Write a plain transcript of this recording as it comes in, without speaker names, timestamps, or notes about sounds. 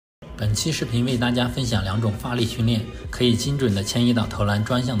本期视频为大家分享两种发力训练，可以精准的迁移到投篮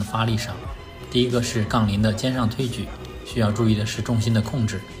专项的发力上。第一个是杠铃的肩上推举，需要注意的是重心的控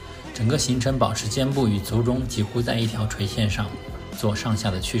制，整个行程保持肩部与足中几乎在一条垂线上，做上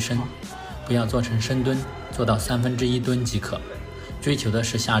下的屈伸，不要做成深蹲，做到1/3蹲即可。追求的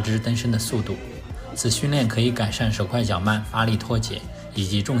是下肢蹬伸的速度。此训练可以改善手快脚慢、发力脱节以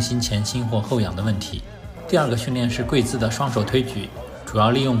及重心前倾或后仰的问题。第二个训练是跪姿的双手推举，主要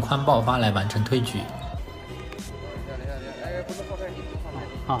利用髋爆发来完成推举。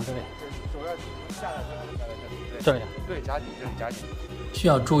对，夹紧，需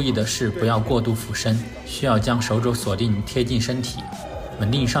要注意的是不要过度俯身，需要将手肘锁定贴近身体，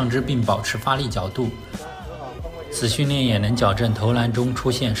稳定上肢并保持发力角度。此训练也能矫正投篮中出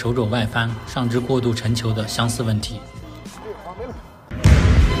现手肘外翻、上肢过度沉球的相似问题。